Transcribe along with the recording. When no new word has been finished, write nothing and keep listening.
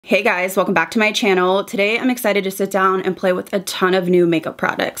Hey guys, welcome back to my channel. Today I'm excited to sit down and play with a ton of new makeup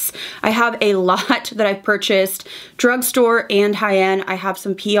products. I have a lot that I've purchased, drugstore and high-end. I have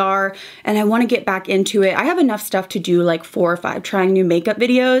some PR and I want to get back into it. I have enough stuff to do like 4 or 5 trying new makeup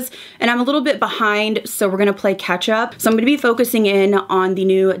videos and I'm a little bit behind, so we're going to play catch up. So I'm going to be focusing in on the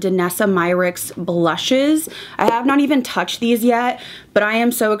new Danessa Myricks blushes. I have not even touched these yet, but I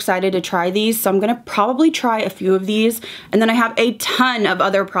am so excited to try these. So I'm going to probably try a few of these and then I have a ton of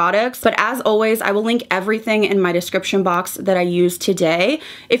other products, but as always, I will link everything in my description box that I used today.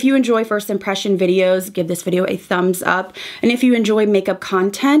 If you enjoy first impression videos, give this video a thumbs up. And if you enjoy makeup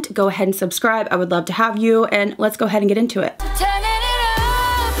content, go ahead and subscribe. I would love to have you, and let's go ahead and get into it.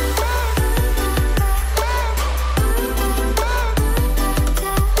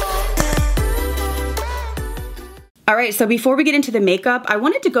 Alright, so before we get into the makeup, I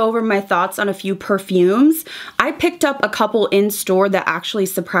wanted to go over my thoughts on a few perfumes. I picked up a couple in store that actually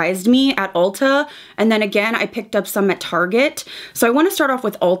surprised me at Ulta, and then again, I picked up some at Target. So I want to start off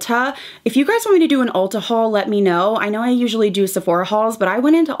with Ulta. If you guys want me to do an Ulta haul, let me know. I know I usually do Sephora hauls, but I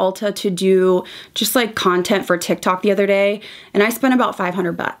went into Ulta to do just like content for TikTok the other day, and I spent about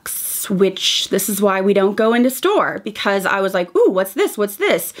 500 bucks, which this is why we don't go into store, because I was like, ooh, what's this? What's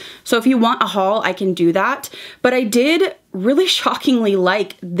this? So if you want a haul, I can do that. But I did really shockingly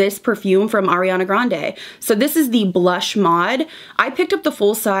like this perfume from Ariana Grande. So this is the blush mod. I picked up the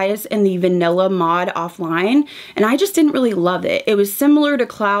full size and the vanilla mod offline, and I just didn't really love it. It was similar to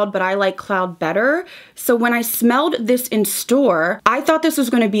Cloud, but I like Cloud better. So when I smelled this in store, I thought this was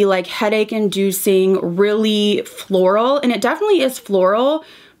going to be like headache inducing, really floral, and it definitely is floral,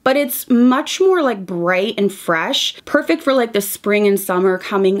 but it's much more like bright and fresh, perfect for like the spring and summer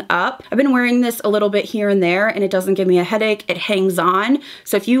coming up. I've been wearing this a little bit here and there and it doesn't give me a headache, it hangs on.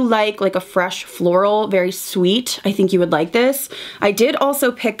 So if you like a fresh floral, very sweet, I think you would like this. I did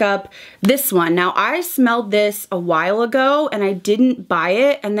also pick up this one. Now I smelled this a while ago and I didn't buy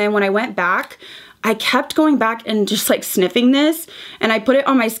it, and then when I went back, I kept going back and just like sniffing this, and I put it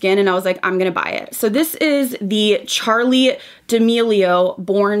on my skin and I was like, I'm gonna buy it. So this is the Charli D'Amelio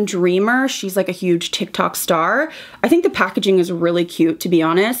Born Dreamer. She's like a huge TikTok star. I think the packaging is really cute, to be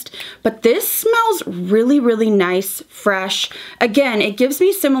honest, but this smells really, really nice, fresh. Again, it gives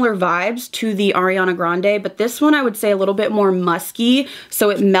me similar vibes to the Ariana Grande, but this one I would say a little bit more musky, so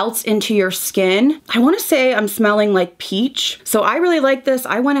it melts into your skin. I wanna say I'm smelling like peach. So I really like this.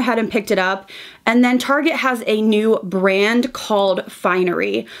 I went ahead and picked it up. And then Target has a new brand called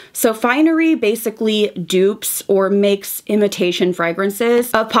Finery. So Finery basically dupes or makes imitation fragrances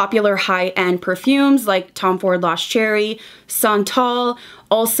of popular high-end perfumes like Tom Ford Lost Cherry, Santal,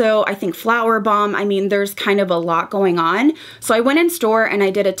 also I think Flower Bomb. I mean, there's kind of a lot going on. So I went in store and I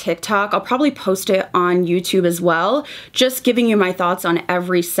did a TikTok. I'll probably post it on YouTube as well, just giving you my thoughts on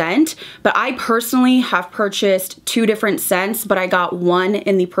every scent. But I personally have purchased 2 different scents, but I got one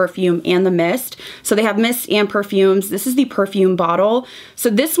in the perfume and the mist. So they have mist and perfumes. This is the perfume bottle. So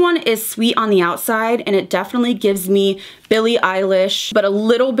this one is sweet on the outside and it definitely gives me Billie Eilish, but a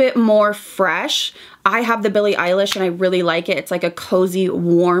little bit more fresh. I have the Billie Eilish and I really like it. It's like a cozy,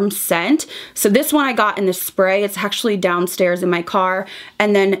 warm scent. So this one I got in the spray. It's actually downstairs in my car.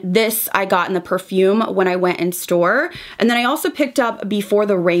 And then this I got in the perfume when I went in store. And then I also picked up Before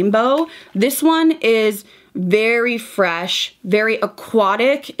the Rainbow. This one is very fresh, very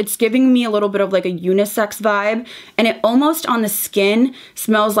aquatic. It's giving me a little bit of like a unisex vibe, and it almost on the skin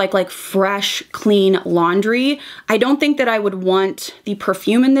smells like fresh, clean laundry. I don't think that I would want the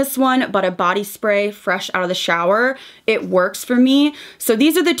perfume in this one, but a body spray fresh out of the shower, it works for me. So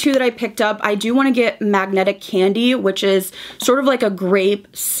these are the 2 that I picked up. I do want to get Magnetic Candy, which is sort of like a grape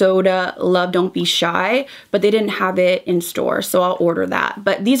soda, Love Don't Be Shy, but they didn't have it in store, so I'll order that.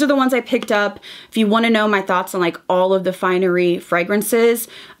 But these are the ones I picked up. If you want to know my thoughts on like all of the Finery fragrances,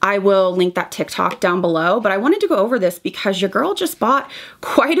 I will link that TikTok down below. But I wanted to go over this because your girl just bought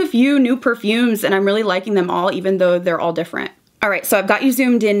quite a few new perfumes and I'm really liking them all, even though they're all different. All right, so I've got you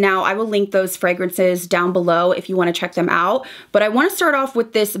zoomed in now. I will link those fragrances down below if you want to check them out. But I want to start off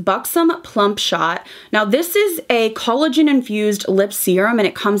with this Buxom Plump Shot. Now this is a collagen infused lip serum and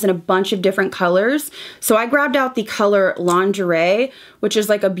it comes in a bunch of different colors. So I grabbed out the color Lingerie, which is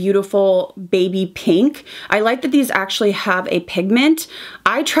like a beautiful baby pink. I like that these actually have a pigment.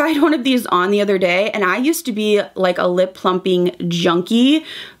 I tried one of these on the other day and I used to be like a lip plumping junkie,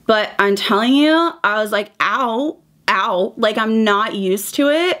 but I'm telling you, I was like, ow. Like I'm not used to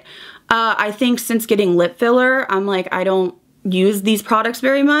it. I think since getting lip filler, I'm like, I don't use these products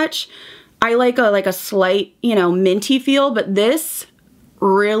very much. I like a slight, you know, minty feel, but this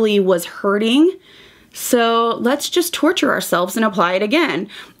really was hurting. So let's just torture ourselves and apply it again.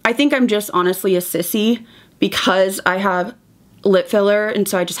 I think I'm just honestly a sissy because I have lip filler, and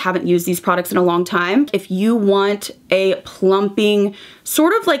so I just haven't used these products in a long time. If you want a plumping,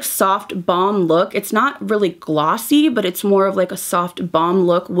 sort of like soft balm look, it's not really glossy, but it's more of like a soft balm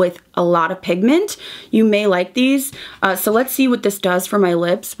look with a lot of pigment, you may like these. So let's see what this does for my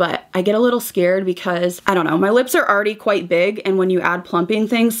lips, but I get a little scared because, I don't know, my lips are already quite big, and when you add plumping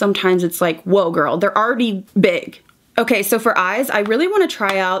things, sometimes it's like, whoa girl, they're already big. Okay, so for eyes, I really want to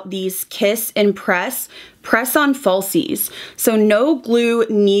try out these Kiss and Press Press-On Falsies. So no glue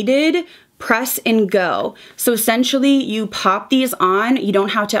needed, press and go. So essentially you pop these on, you don't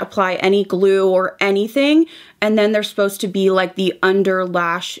have to apply any glue or anything, and then they're supposed to be like the under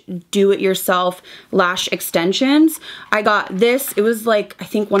lash do-it-yourself lash extensions. I got this, it was like I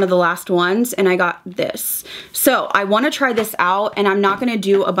think one of the last ones, and I got this. So I want to try this out, and I'm not going to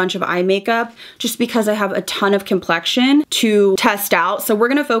do a bunch of eye makeup just because I have a ton of complexion to test out. So we're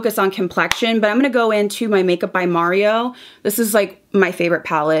going to focus on complexion, but I'm going to go into my Makeup by Mario. This is like my favorite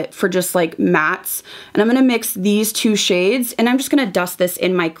palette for just like mattes, and I'm gonna mix these two shades, and I'm just gonna dust this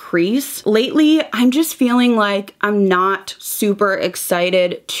in my crease. Lately, I'm just feeling like I'm not super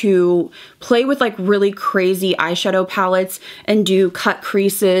excited to play with like really crazy eyeshadow palettes and do cut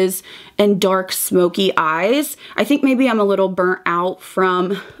creases and dark smoky eyes. I think maybe I'm a little burnt out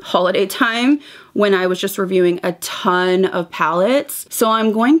from holiday time when I was just reviewing a ton of palettes. So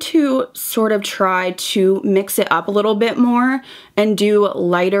I'm going to sort of try to mix it up a little bit more and do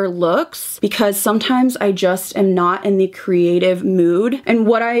lighter looks, because sometimes I just am not in the creative mood. And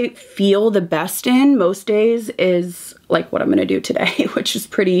what I feel the best in most days is like what I'm gonna do today, which is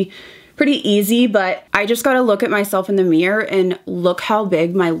pretty easy, but I just gotta look at myself in the mirror and look how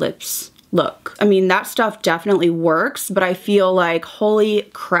big my lips look. I mean, that stuff definitely works, but I feel like, holy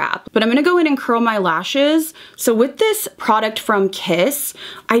crap. But I'm gonna go in and curl my lashes. So with this product from Kiss,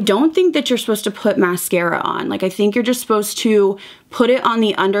 I don't think that you're supposed to put mascara on. Like, I think you're just supposed to put it on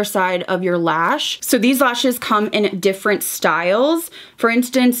the underside of your lash. So these lashes come in different styles. For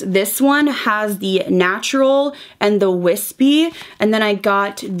instance, this one has the natural and the wispy, and then I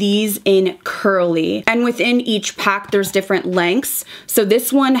got these in curly. And within each pack, there's different lengths. So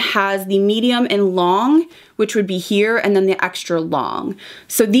this one has the medium and long, which would be here, and then the extra long.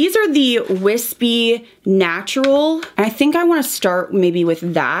 So these are the wispy natural, and I think I wanna start maybe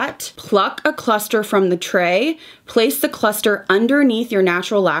with that. Pluck a cluster from the tray, place the cluster underneath your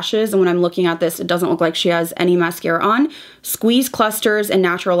natural lashes, and when I'm looking at this, it doesn't look like she has any mascara on. Squeeze clusters and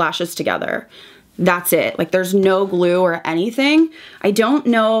natural lashes together. That's it. Like, there's no glue or anything. I don't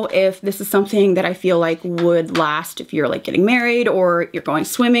know if this is something that I feel like would last if you're like getting married or you're going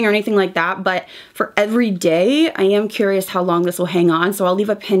swimming or anything like that, but for every day, I am curious how long this will hang on. So I'll leave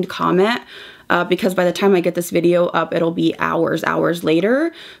a pinned comment because by the time I get this video up, it'll be hours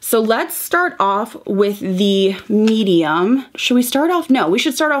later. So let's start off with the medium. Should we start off? No, we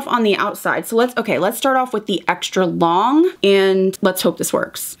should start off on the outside. So let's start off with the extra long, and let's hope this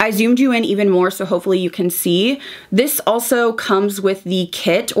works. I zoomed you in even more, so hopefully you can see. This also comes with the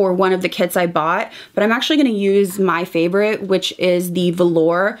kit, or one of the kits I bought, but I'm actually gonna use my favorite, which is the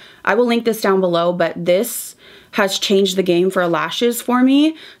velour. I will link this down below, but this has changed the game for lashes for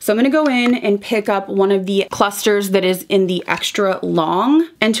me. So I'm gonna go in and pick up one of the clusters that is in the extra long.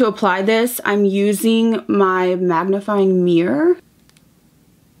 And to apply this, I'm using my magnifying mirror.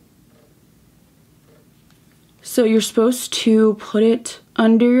 So you're supposed to put it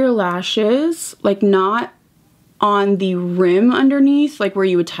under your lashes, like not on the rim underneath, like where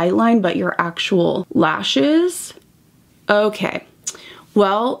you would tightline, but your actual lashes. Okay.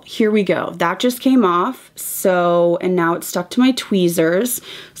 Well, here we go. That just came off. So, and now it's stuck to my tweezers.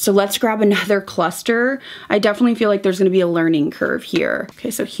 So let's grab another cluster. I definitely feel like there's gonna be a learning curve here. Okay,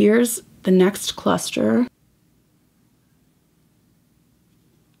 so here's the next cluster.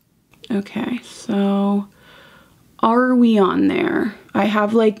 Okay, so are we on there? I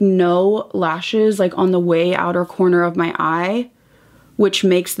have like no lashes like on the way outer corner of my eye, which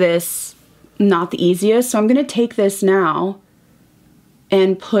makes this not the easiest. So I'm gonna take this now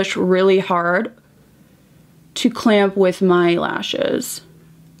and push really hard to clamp with my lashes.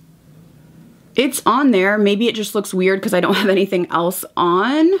 It's on there. Maybe it just looks weird because I don't have anything else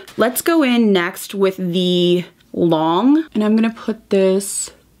on. Let's go in next with the long, and I'm gonna put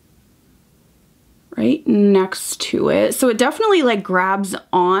this right next to it. So it definitely like grabs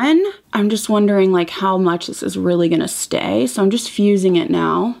on. I'm just wondering like how much this is really gonna stay. So I'm just fusing it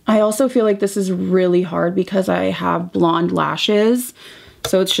now. I also feel like this is really hard because I have blonde lashes.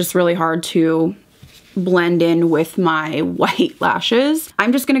 So it's just really hard to blend in with my white lashes.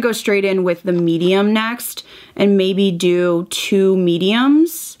 I'm just gonna go straight in with the medium next and maybe do 2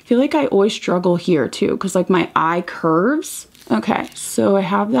 mediums feel like I always struggle here too, because like my eye curves. Okay, so I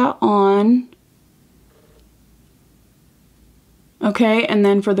have that on. Okay, and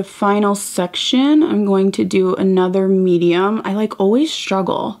then for the final section, I'm going to do another medium. I like always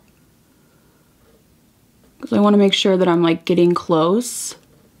struggle because I want to make sure that I'm like getting close.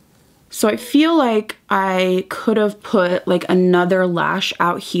 So I feel like I could have put like another lash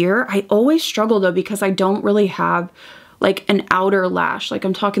out here. I always struggle though because I don't really have like an outer lash. Like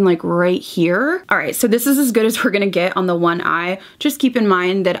I'm talking like right here. All right, so this is as good as we're gonna get on the one eye. Just keep in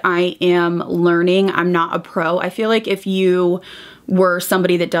mind that I am learning. I'm not a pro. I feel like if you were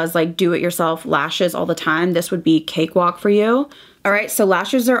somebody that does like do-it-yourself lashes all the time, this would be cakewalk for you. All right, so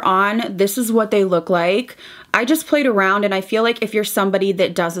lashes are on. This is what they look like. I just played around, and I feel like if you're somebody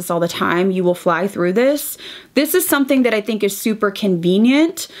that does this all the time, you will fly through this. This is something that I think is super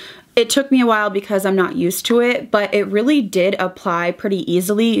convenient. It took me a while because I'm not used to it, but it really did apply pretty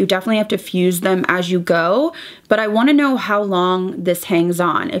easily. You definitely have to fuse them as you go, but I want to know how long this hangs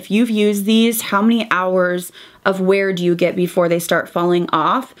on. If you've used these, how many hours of wear do you get before they start falling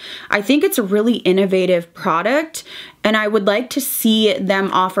off? I think it's a really innovative product, and I would like to see them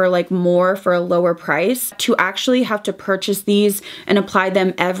offer like more for a lower price. To actually have to purchase these and apply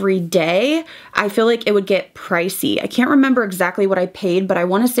them every day, I feel like it would get pricey. I can't remember exactly what I paid, but I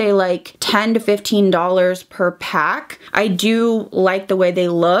want to say like $10 to $15 per pack. I do like the way they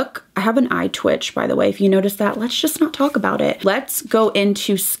look. I have an eye twitch, by the way. If you notice that, let's just not talk about it. Let's go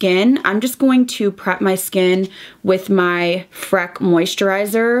into skin. I'm just going to prep my skin with my Freck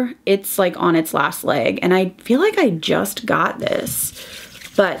moisturizer. It's like on its last leg, and I feel like I just got this,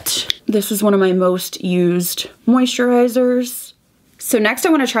 but this is one of my most used moisturizers. So next I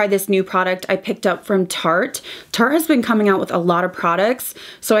want to try this new product I picked up from Tarte. Tarte has been coming out with a lot of products.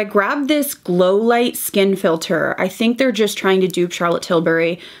 So I grabbed this Glow Light Skin Filter. I think they're just trying to dupe Charlotte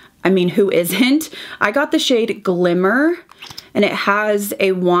Tilbury. I mean, who isn't? I got the shade Glimmer, and it has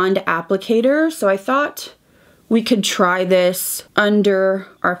a wand applicator. So I thought we could try this under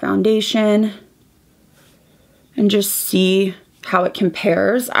our foundation and just see how it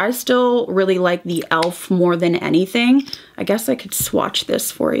compares. I still really like the e.l.f. more than anything. I guess I could swatch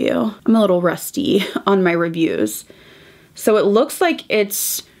this for you. I'm a little rusty on my reviews. So it looks like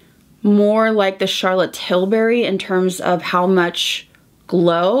it's more like the Charlotte Tilbury in terms of how much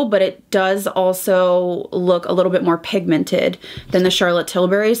glow, but it does also look a little bit more pigmented than the Charlotte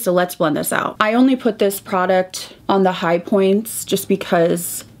Tilbury. So let's blend this out. I only put this product on the high points just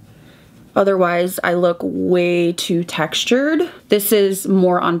because otherwise I look way too textured. This is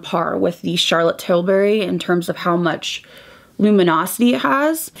more on par with the Charlotte Tilbury in terms of how much luminosity it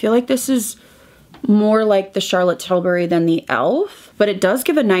has. I feel like this is more like the Charlotte Tilbury than the e.l.f., but it does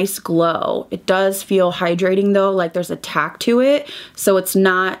give a nice glow. It does feel hydrating though, like there's a tack to it, so it's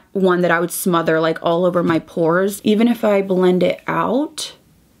not one that I would smother like all over my pores. Even if I blend it out,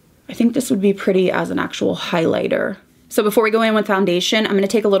 I think this would be pretty as an actual highlighter. So before we go in with foundation, I'm going to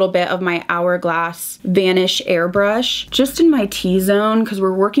take a little bit of my Hourglass Vanish Airbrush just in my T-zone because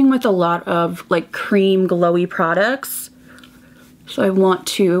we're working with a lot of like cream glowy products. So I want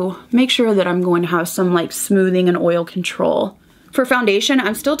to make sure that I'm going to have some like smoothing and oil control. For foundation,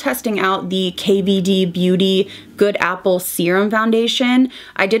 I'm still testing out the KVD Beauty Good Apple Serum Foundation.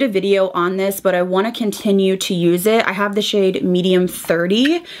 I did a video on this, but I want to continue to use it. I have the shade Medium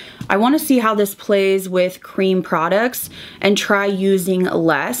 30. I want to see how this plays with cream products and try using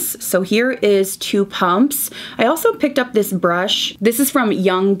less. So here is 2 pumps. I also picked up this brush. This is from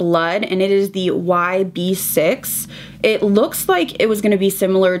Young Blood, and it is the YB6. It looks like it was going to be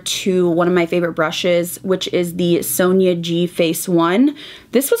similar to one of my favorite brushes, which is the Sonia G Face 1.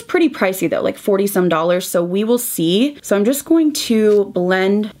 This was pretty pricey though, like 40 some dollars, so we will see. So I'm just going to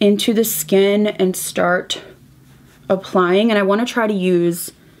blend into the skin and start applying, and I want to try to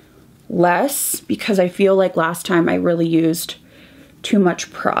use less because I feel like last time I really used too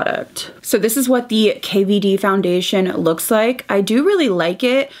much product. So this is what the KVD foundation looks like. I do really like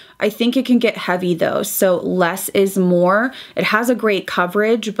it. I think it can get heavy though, so less is more. It has a great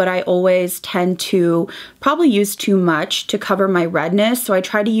coverage, but I always tend to probably use too much to cover my redness, so I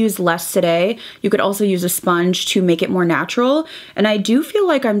try to use less today. You could also use a sponge to make it more natural, and I do feel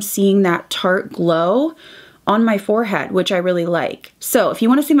like I'm seeing that Tarte glow on my forehead, which I really like. So if you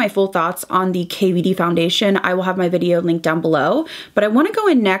want to see my full thoughts on the KVD foundation, I will have my video linked down below, but I want to go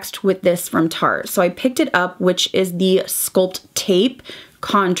in next with this from Tarte. So I picked it up, which is the Sculpt Tape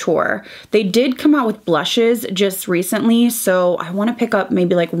contour. They did come out with blushes just recently, so I want to pick up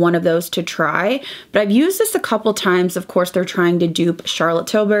maybe like one of those to try. But I've used this a couple times. Of course, they're trying to dupe Charlotte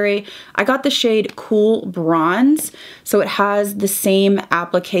Tilbury. I got the shade Cool Bronze, so it has the same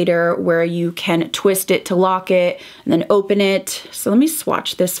applicator where you can twist it to lock it and then open it. So let me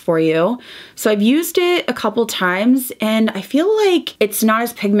swatch this for you. So I've used it a couple times and I feel like it's not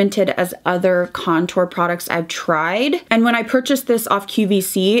as pigmented as other contour products I've tried. And when I purchased this off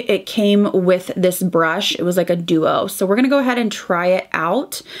QVC, it came with this brush. It was like a duo. So we're gonna go ahead and try it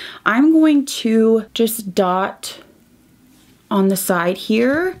out. I'm going to just dot on the side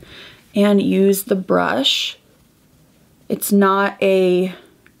here and use the brush. It's not a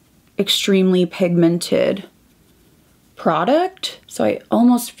extremely pigmented product, so I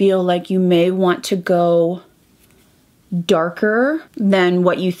almost feel like you may want to go darker than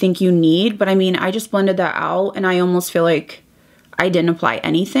what you think you need. But I mean, I just blended that out and I almost feel like I didn't apply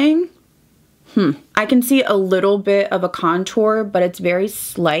anything. I can see a little bit of a contour, but it's very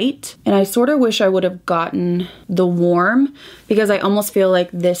slight. And I sort of wish I would have gotten the warm because I almost feel like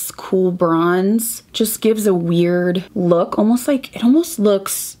this Cool Bronze just gives a weird look. Almost like, it almost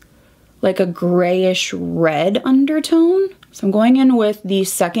looks like a grayish red undertone. So I'm going in with the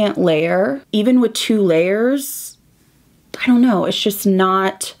second layer. Even with 2 layers, I don't know, it's just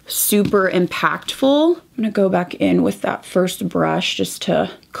not super impactful. I'm gonna go back in with that first brush just to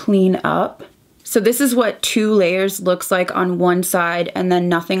clean up. So this is what 2 layers looks like on one side and then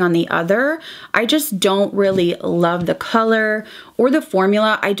nothing on the other. I just don't really love the color or the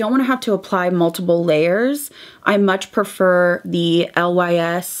formula. I don't want to have to apply multiple layers. I much prefer the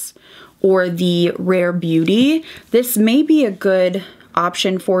LYS or the Rare Beauty. This may be a good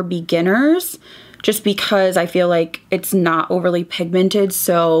option for beginners just because I feel like it's not overly pigmented,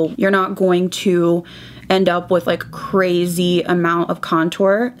 so you're not going to end up with like crazy amount of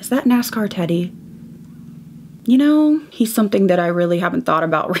contour. Is that NASCAR Teddy? You know, he's something that I really haven't thought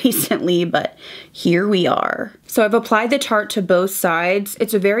about recently, but here we are. So I've applied the Tarte to both sides.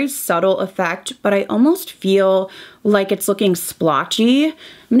 It's a very subtle effect, but I almost feel like it's looking splotchy. I'm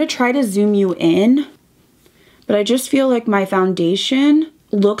gonna try to zoom you in, but I just feel like my foundation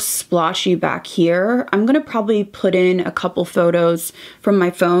looks splotchy back here. I'm gonna probably put in a couple photos from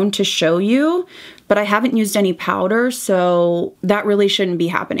my phone to show you, but I haven't used any powder, so that really shouldn't be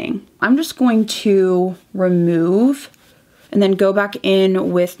happening. I'm just going to remove and then go back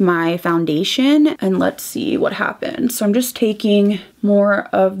in with my foundation and let's see what happens. So I'm just taking more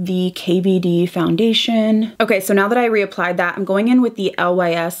of the KVD foundation. Okay, so now that I reapplied that, I'm going in with the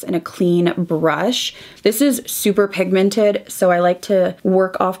LYS and a clean brush. This is super pigmented, so I like to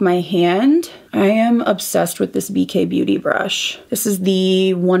work off my hand. I am obsessed with this BK Beauty brush. This is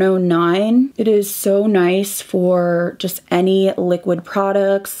the 109. It is so nice for just any liquid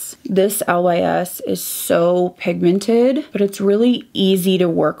products. This LYS is so pigmented, but it's really easy to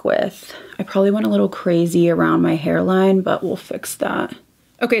work with. I probably went a little crazy around my hairline, but we'll fix that.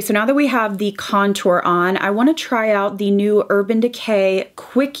 Okay, so now that we have the contour on, I want to try out the new Urban Decay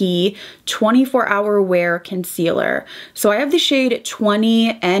Quickie 24-Hour Wear Concealer. So I have the shade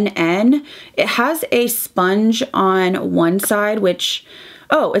 20NN. It has a sponge on one side, which,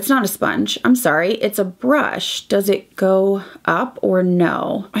 oh, it's not a sponge. I'm sorry, it's a brush. Does it go up or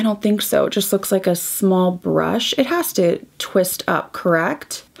no? I don't think so. It just looks like a small brush. It has to twist up,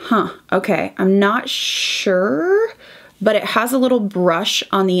 correct? Huh, okay, I'm not sure, but it has a little brush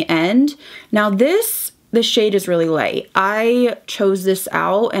on the end. Now the shade is really light. I chose this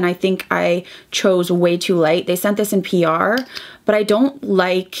out and I think I chose way too light. They sent this in PR, but I don't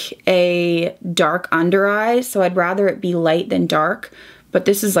like a dark under eye, so I'd rather it be light than dark. But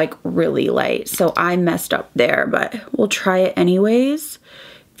this is like really light, so I messed up there, but we'll try it anyways.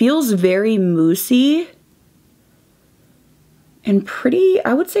 Feels very moussey and pretty,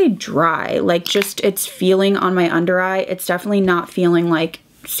 I would say dry, like just it's feeling on my under eye. It's definitely not feeling like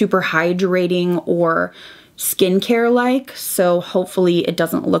super hydrating or skincare like, so hopefully it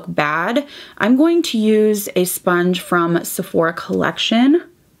doesn't look bad. I'm going to use a sponge from Sephora Collection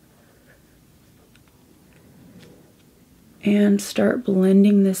and start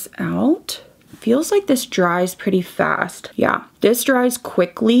blending this out. Feels like this dries pretty fast. Yeah, this dries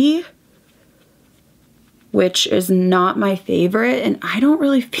quickly, which is not my favorite, and I don't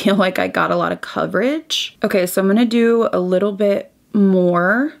really feel like I got a lot of coverage. Okay, so I'm gonna do a little bit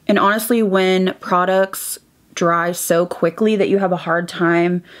more. And honestly, when products dry so quickly that you have a hard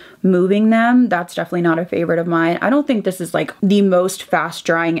time moving them, that's definitely not a favorite of mine. I don't think this is like the most fast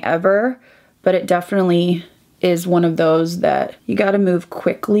drying ever, but it definitely is one of those that you gotta move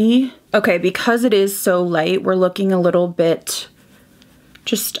quickly. Okay, because it is so light, we're looking a little bit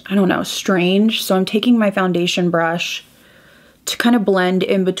just, I don't know, strange. So I'm taking my foundation brush to kind of blend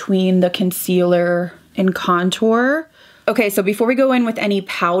in between the concealer and contour. Okay, so before we go in with any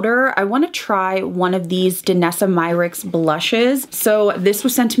powder, I want to try one of these Danessa Myricks blushes. So this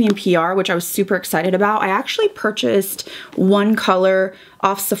was sent to me in PR, which I was super excited about. I actually purchased one color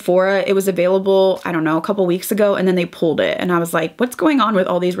off Sephora. It was available, I don't know, a couple weeks ago, and then they pulled it. And I was like, what's going on with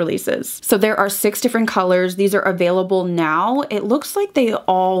all these releases? So there are 6 different colors. These are available now. It looks like they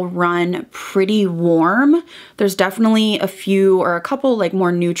all run pretty warm. There's definitely a few or a couple like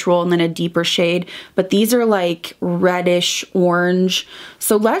more neutral and then a deeper shade, but these are like reddish orange.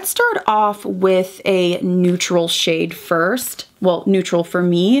 So let's start off with a neutral shade first. Well, neutral for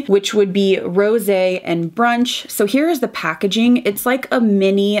me, which would be Rosé and Brunch. So here is the packaging. It's like a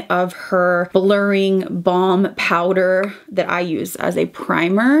mini of her blurring balm powder that I use as a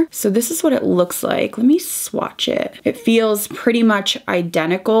primer. So this is what it looks like. Let me swatch it. It feels pretty much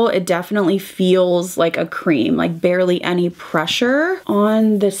identical. It definitely feels like a cream, like barely any pressure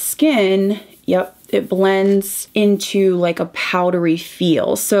on the skin. Yep. It blends into like a powdery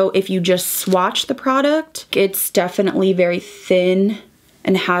feel. So if you just swatch the product, it's definitely very thin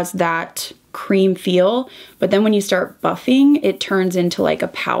and has that cream feel. But then when you start buffing, it turns into like a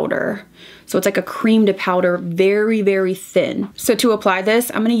powder. So it's like a cream to powder, very, very thin. So to apply this,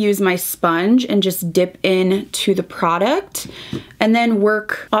 I'm gonna use my sponge and just dip into the product and then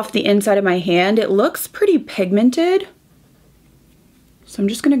work off the inside of my hand. It looks pretty pigmented. So I'm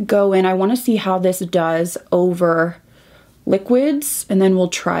just gonna go in. I wanna see how this does over liquids, and then we'll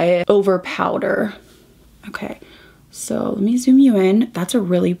try it over powder. Okay, so let me zoom you in. That's a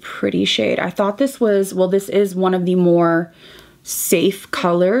really pretty shade. I thought this was, well, this is one of the more safe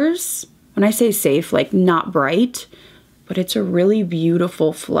colors. When I say safe, like not bright, but it's a really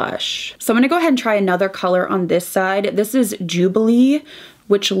beautiful flush. So I'm gonna go ahead and try another color on this side. This is Jubilee,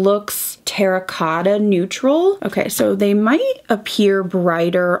 which looks terracotta neutral. Okay, so they might appear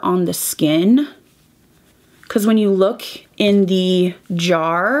brighter on the skin because when you look in the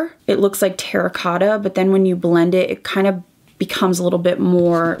jar, it looks like terracotta, but then when you blend it, it kind of becomes a little bit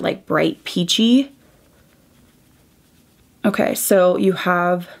more like bright peachy. Okay, so you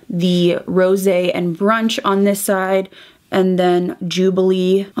have the Rosé and Brunch on this side, and then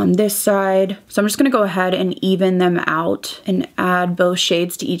Jubilee on this side. So I'm just gonna go ahead and even them out and add both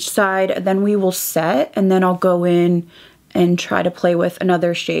shades to each side. Then we will set, and then I'll go in and try to play with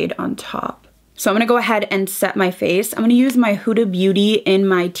another shade on top. So I'm gonna go ahead and set my face. I'm gonna use my Huda Beauty in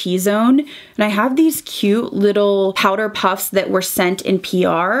my T-zone. And I have these cute little powder puffs that were sent in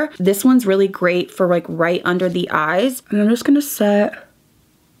PR. This one's really great for like right under the eyes. And I'm just gonna set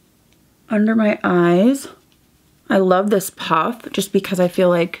under my eyes. I love this puff just because I feel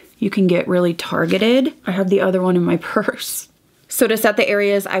like you can get really targeted. I have the other one in my purse. So to set the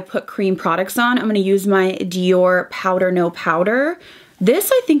areas I put cream products on, I'm gonna use my Dior Powder No Powder.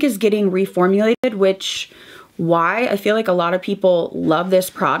 This I think is getting reformulated, which why? I feel like a lot of people love this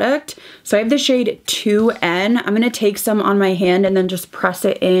product. So I have the shade 2N. I'm gonna take some on my hand and then just press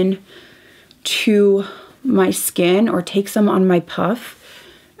it in to my skin, or take some on my puff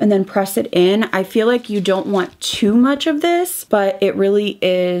and then press it in. I feel like you don't want too much of this, but it really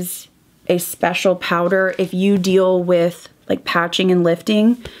is a special powder. If you deal with like patching and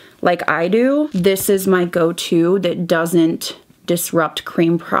lifting like I do, this is my go-to that doesn't disrupt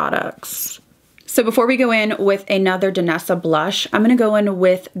cream products. So before we go in with another Danessa blush, I'm gonna go in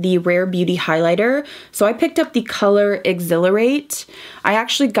with the Rare Beauty highlighter. So I picked up the color Exhilarate. I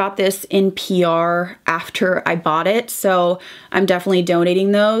actually got this in PR after I bought it, so I'm definitely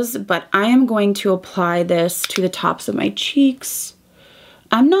donating those, but I am going to apply this to the tops of my cheeks.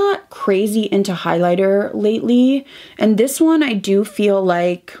 I'm not crazy into highlighter lately, and this one I do feel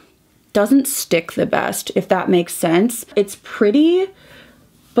like doesn't stick the best, if that makes sense. It's pretty,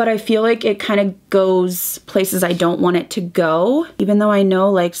 but I feel like it kind of goes places I don't want it to go, even though I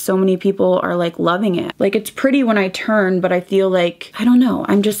know like so many people are like loving it. Like it's pretty when I turn, but I feel like, I don't know,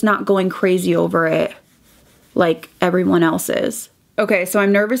 I'm just not going crazy over it like everyone else is. Okay, so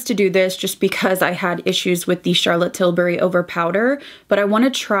I'm nervous to do this just because I had issues with the Charlotte Tilbury over powder, but I want to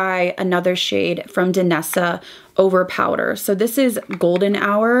try another shade from Danessa over powder. So this is Golden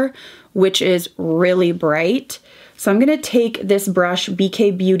Hour, which is really bright. So I'm gonna take this brush,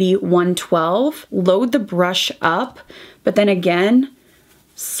 BK Beauty 112, load the brush up, but then again,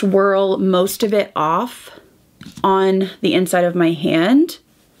 swirl most of it off on the inside of my hand.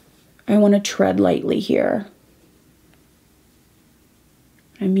 I wanna tread lightly here.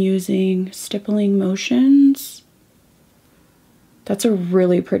 I'm using stippling motions. That's a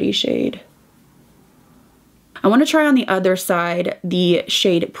really pretty shade. I want to try on the other side the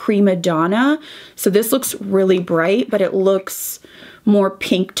shade Prima Donna. So this looks really bright, but it looks more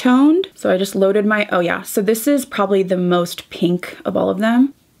pink toned. So I just loaded my, oh yeah, so this is probably the most pink of all of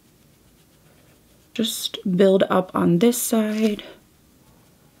them. Just build up on this side.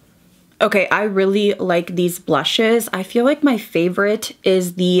 Okay, I really like these blushes. I feel like my favorite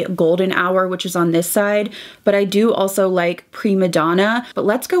is the Golden Hour, which is on this side, but I do also like Prima Donna. But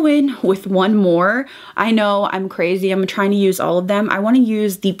let's go in with one more. I know I'm crazy. I'm trying to use all of them. I want to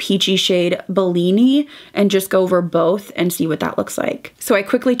use the peachy shade Bellini and just go over both and see what that looks like. So I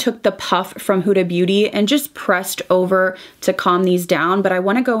quickly took the puff from Huda Beauty and just pressed over to calm these down, but I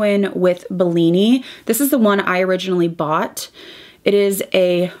want to go in with Bellini. This is the one I originally bought. It is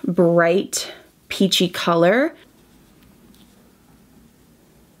a bright peachy color.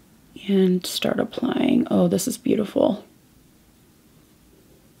 And start applying. Oh, this is beautiful.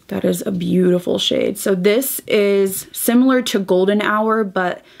 That is a beautiful shade. So this is similar to Golden Hour,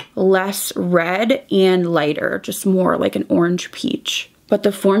 but less red and lighter, just more like an orange peach. But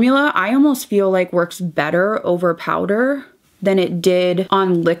the formula, I almost feel like works better over powder than it did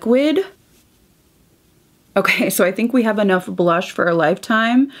on liquid. Okay, so I think we have enough blush for a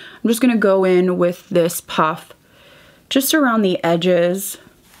lifetime. I'm just gonna go in with this puff just around the edges,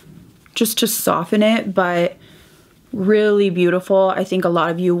 just to soften it, but really beautiful. I think a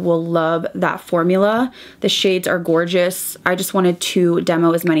lot of you will love that formula. The shades are gorgeous. I just wanted to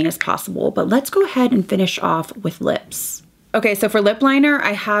demo as many as possible, but let's go ahead and finish off with lips. Okay, so for lip liner,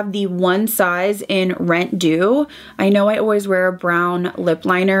 I have the one size in Rent Dew. I know I always wear a brown lip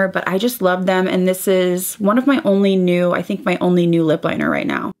liner, but I just love them, and this is one of my only new, I think my only new lip liner right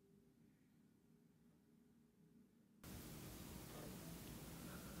now.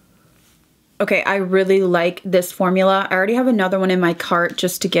 Okay, I really like this formula. I already have another one in my cart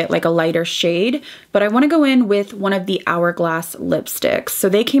just to get like a lighter shade, but I want to go in with one of the Hourglass lipsticks. So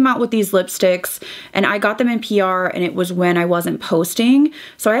they came out with these lipsticks and I got them in PR and it was when I wasn't posting.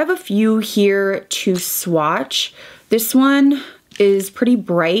 So I have a few here to swatch. This one is pretty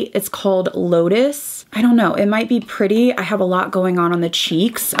bright. It's called Lotus. I don't know, it might be pretty. I have a lot going on the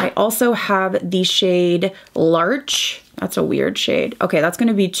cheeks. I also have the shade Larch. That's a weird shade. Okay, that's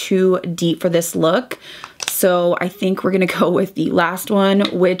gonna be too deep for this look. So I think we're gonna go with the last one,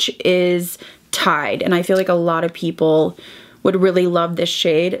 which is Tide. And I feel like a lot of people would really love this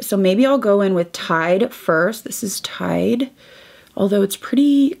shade. So maybe I'll go in with Tide first. This is Tide, although it's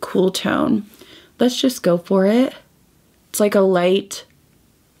pretty cool tone. Let's just go for it. It's like a light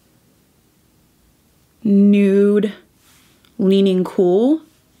nude leaning cool.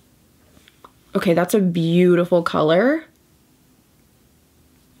 Okay, that's a beautiful color.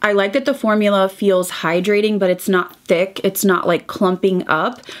 I like that the formula feels hydrating, but it's not thick. It's not like clumping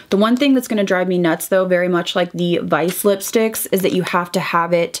up. The one thing that's gonna drive me nuts though, very much like the Vice lipsticks, is that you have to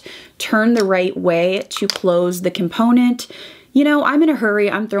have it turn the right way to close the component. You know, I'm in a hurry,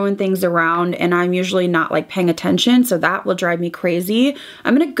 I'm throwing things around and I'm usually not like paying attention, so that will drive me crazy.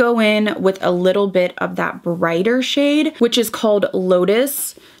 I'm gonna go in with a little bit of that brighter shade, which is called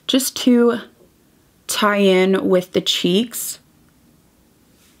Lotus, just to tie in with the cheeks.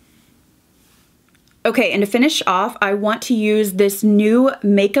 Okay, and to finish off, I want to use this new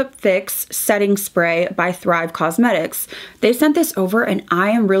Makeup Fix setting spray by Thrive Cosmetics. They sent this over and I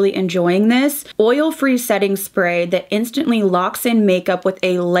am really enjoying this. Oil-free setting spray that instantly locks in makeup with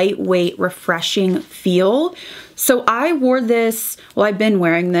a lightweight, refreshing feel. So I wore this, well, I've been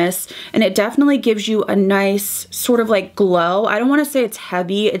wearing this, and it definitely gives you a nice sort of like glow. I don't want to say it's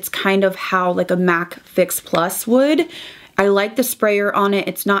heavy. It's kind of how like a MAC Fix Plus would. I like the sprayer on it.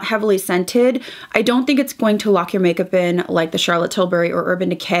 It's not heavily scented. I don't think it's going to lock your makeup in like the Charlotte Tilbury or Urban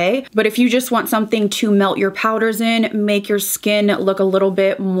Decay, but if you just want something to melt your powders in, make your skin look a little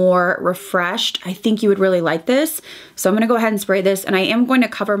bit more refreshed, I think you would really like this. So I'm gonna go ahead and spray this, and I am going to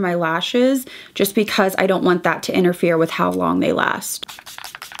cover my lashes just because I don't want that to interfere with how long they last.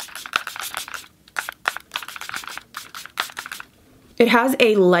 It has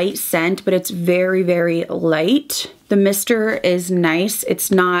a light scent, but it's very, very light. The mister is nice.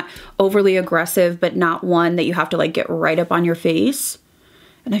 It's not overly aggressive, but not one that you have to like get right up on your face.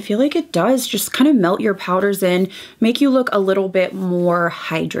 And I feel like it does just kind of melt your powders in, make you look a little bit more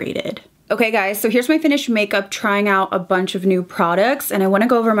hydrated. Okay guys, so here's my finished makeup, trying out a bunch of new products, and I want to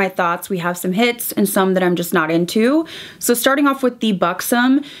go over my thoughts. We have some hits and some that I'm just not into. So starting off with the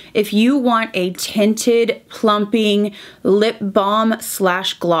Buxom, if you want a tinted, plumping lip balm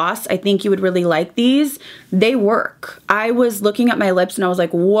slash gloss, I think you would really like these. They work. I was looking at my lips and I was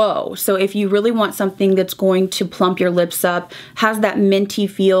like, whoa. So if you really want something that's going to plump your lips up, has that minty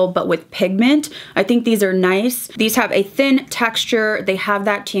feel but with pigment, I think these are nice. These have a thin texture, they have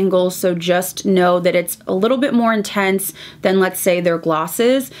that tingle, so just know that it's a little bit more intense than, let's say, their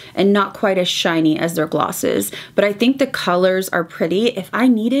glosses, and not quite as shiny as their glosses. But I think the colors are pretty. If I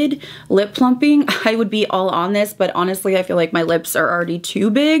needed lip plumping, I would be all on this, but honestly, I feel like my lips are already too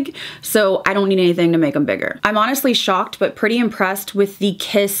big, so I don't need anything to make them bigger. I'm honestly shocked, but pretty impressed with the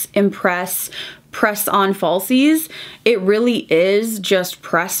Kiss Impress press-on falsies. It really is just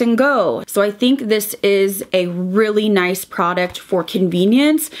press and go. So I think this is a really nice product for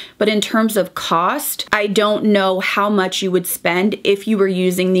convenience, but in terms of cost, I don't know how much you would spend if you were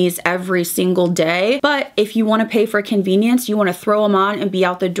using these every single day. But if you want to pay for convenience, you want to throw them on and be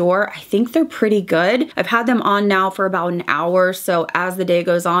out the door, I think they're pretty good. I've had them on now for about an hour, so as the day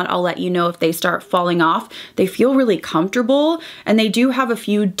goes on, I'll let you know if they start falling off. They feel really comfortable, and they do have a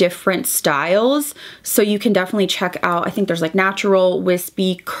few different styles. So you can definitely check out, I think there's like natural,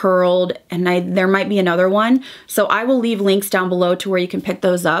 wispy, curled, and there might be another one. So I will leave links down below to where you can pick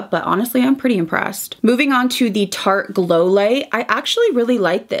those up, but honestly, I'm pretty impressed. Moving on to the Tarte Glow Light, I actually really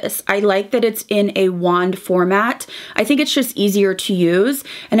like this. I like that it's in a wand format. I think it's just easier to use,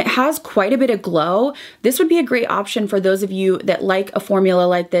 and it has quite a bit of glow. This would be a great option for those of you that like a formula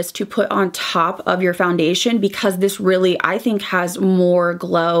like this to put on top of your foundation, because this really, I think, has more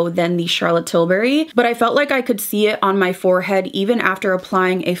glow than the Charlotte Tilbury. But I felt like I could see it on my forehead even after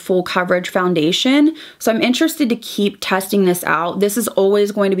applying a full coverage foundation. So I'm interested to keep testing this out. This is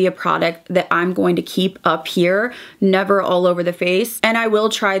always going to be a product that I'm going to keep up here, never all over the face. And I will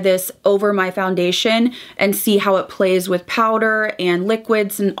try this over my foundation and see how it plays with powder and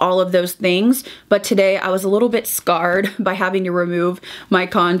liquids and all of those things. But today I was a little bit scarred by having to remove my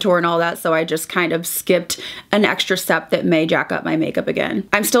contour and all that, so I just kind of skipped an extra step that may jack up my makeup again.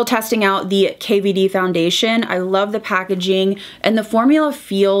 I'm still testing out the KVD foundation. I love the packaging, and the formula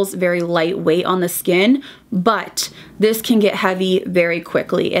feels very lightweight on the skin, but this can get heavy very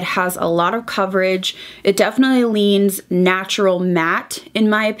quickly. It has a lot of coverage. It definitely leans natural matte in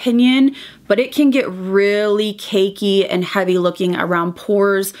my opinion, but it can get really cakey and heavy looking around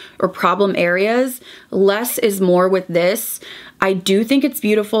pores or problem areas. Less is more with this. I do think it's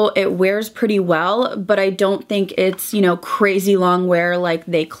beautiful. It wears pretty well, but I don't think it's, you know, crazy long wear like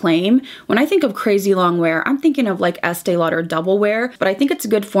they claim. When I think of crazy long wear, I'm thinking of like Estee Lauder double wear, but I think it's a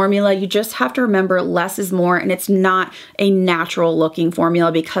good formula. You just have to remember less is more, and it's not a natural looking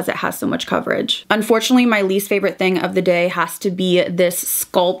formula because it has so much coverage. Unfortunately, my least favorite thing of the day has to be this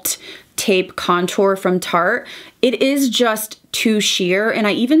Sculpt tape contour from Tarte. It is just too sheer, and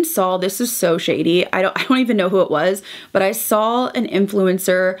I even saw, this is so shady, I don't even know who it was, but I saw an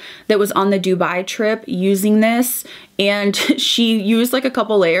influencer that was on the Dubai trip using this, and she used like a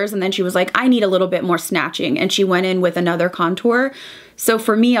couple layers and then she was like, I need a little bit more snatching, and she went in with another contour. So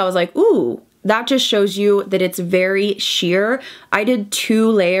for me, I was like, ooh, that just shows you that it's very sheer. I did 2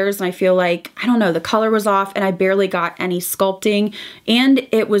 layers and I feel like, I don't know, the color was off and I barely got any sculpting, and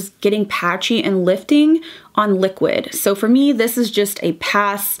it was getting patchy and lifting on liquid. So for me, this is just a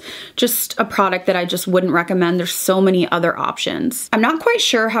pass, just a product that I just wouldn't recommend. There's so many other options. I'm not quite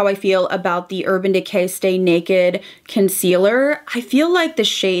sure how I feel about the Urban Decay Stay Naked concealer. I feel like the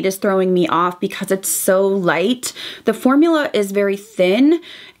shade is throwing me off because it's so light. The formula is very thin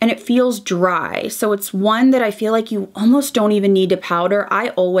and it feels dry. So it's one that I feel like you almost don't even need to powder. I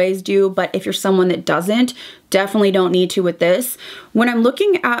always do, but if you're someone that doesn't, definitely don't need to with this. When I'm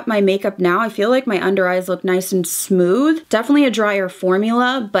looking at my makeup now, I feel like my under eyes look nice and smooth. Definitely a drier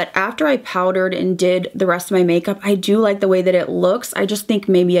formula, but after I powdered and did the rest of my makeup, I do like the way that it looks. I just think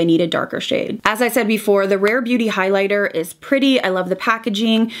maybe I need a darker shade. As I said before, the Rare Beauty highlighter is pretty. I love the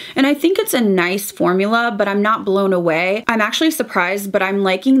packaging, and I think it's a nice formula, but I'm not blown away. I'm actually surprised, but I'm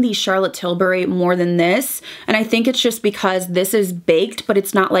liking the Charlotte Tilbury more than this, and I think it's just because this is baked, but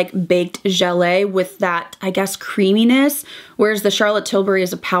it's not like baked gelée with that, I guess, guess, creaminess, whereas the Charlotte Tilbury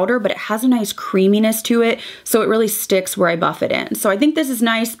is a powder, but it has a nice creaminess to it, so it really sticks where I buff it in. So I think this is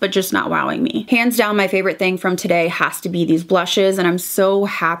nice, but just not wowing me. Hands down, my favorite thing from today has to be these blushes, and I'm so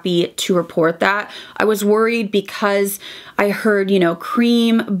happy to report that. I was worried because I heard, you know,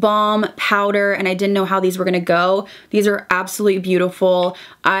 cream, balm, powder, and I didn't know how these were gonna go. These are absolutely beautiful.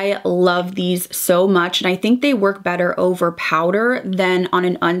 I love these so much, and I think they work better over powder than on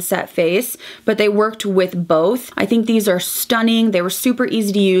an unset face, but they worked with both. I think these are stunning. They were super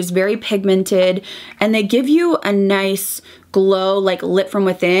easy to use, very pigmented, and they give you a nice glow, like lit from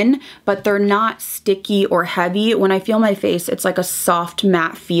within, but they're not sticky or heavy. When I feel my face, it's like a soft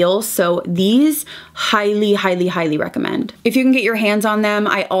matte feel. So these highly, highly, highly recommend. If you can get your hands on them,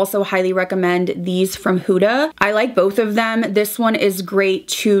 I also highly recommend these from Huda. I like both of them. This one is great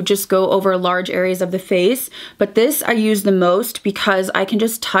to just go over large areas of the face, but this I use the most because I can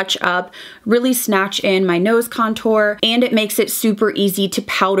just touch up, really snatch in my nose contour, and it makes it super easy to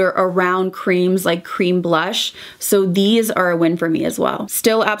powder around creams like cream blush. So these are a win for me as well.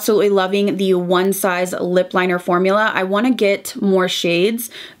 Still absolutely loving the One Size lip liner formula. I want to get more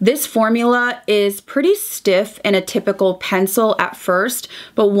shades. This formula is pretty stiff and a typical pencil at first,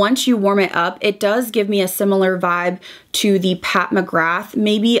 but once you warm it up, it does give me a similar vibe to the Pat McGrath,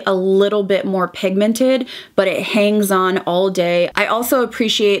 maybe a little bit more pigmented, but it hangs on all day. I also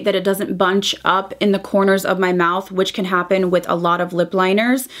appreciate that it doesn't bunch up in the corners of my mouth, which can happen with a lot of lip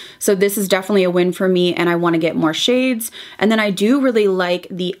liners. So this is definitely a win for me, and I want to get more shades. And then I do really like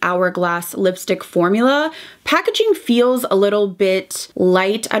the Hourglass lipstick formula. Packaging feels a little bit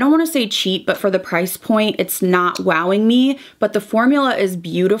light. I don't want to say cheap, but for the price point, it's not wowing me, but the formula is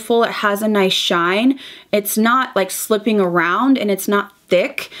beautiful. It has a nice shine. It's not like slipping around, and it's not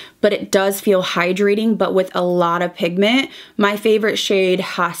thick, but it does feel hydrating, but with a lot of pigment. My favorite shade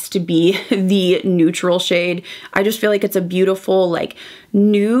has to be the neutral shade. I just feel like it's a beautiful, like,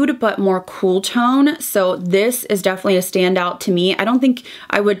 nude, but more cool tone. So this is definitely a standout to me. I don't think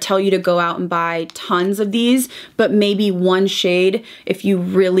I would tell you to go out and buy tons of these, but maybe one shade if you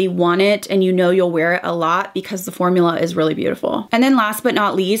really want it and you know you'll wear it a lot, because the formula is really beautiful. And then last but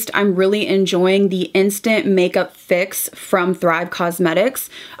not least, I'm really enjoying the Instant Makeup Fix from Thrive Cosmetics.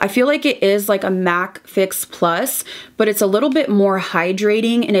 I feel like it is like a MAC Fix Plus, but it's a little bit more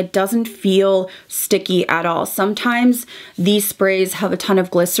hydrating and it doesn't feel sticky at all. Sometimes these sprays have a ton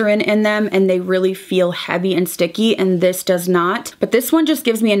of glycerin in them and they really feel heavy and sticky, and this does not. But this one just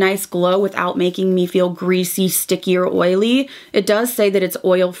gives me a nice glow without making me feel greasy, sticky, or oily. It does say that it's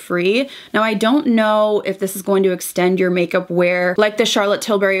oil-free. Now, I don't know if this is going to extend your makeup wear like the Charlotte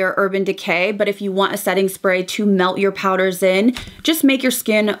Tilbury or Urban Decay, but if you want a setting spray to melt your powders in, just make your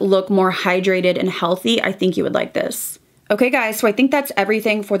skin look more hydrated and healthy, I think you would like this. Okay guys, so I think that's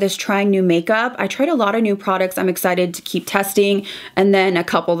everything for this trying new makeup. I tried a lot of new products I'm excited to keep testing, and then a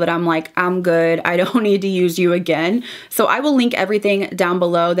couple that I'm like, I'm good, I don't need to use you again. So I will link everything down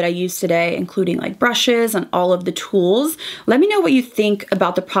below that I used today, including like brushes and all of the tools. Let me know what you think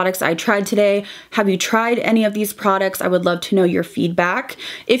about the products I tried today. Have you tried any of these products? I would love to know your feedback.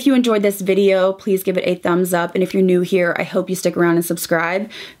 If you enjoyed this video, please give it a thumbs up. And if you're new here, I hope you stick around and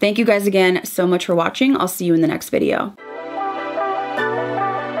subscribe. Thank you guys again so much for watching. I'll see you in the next video.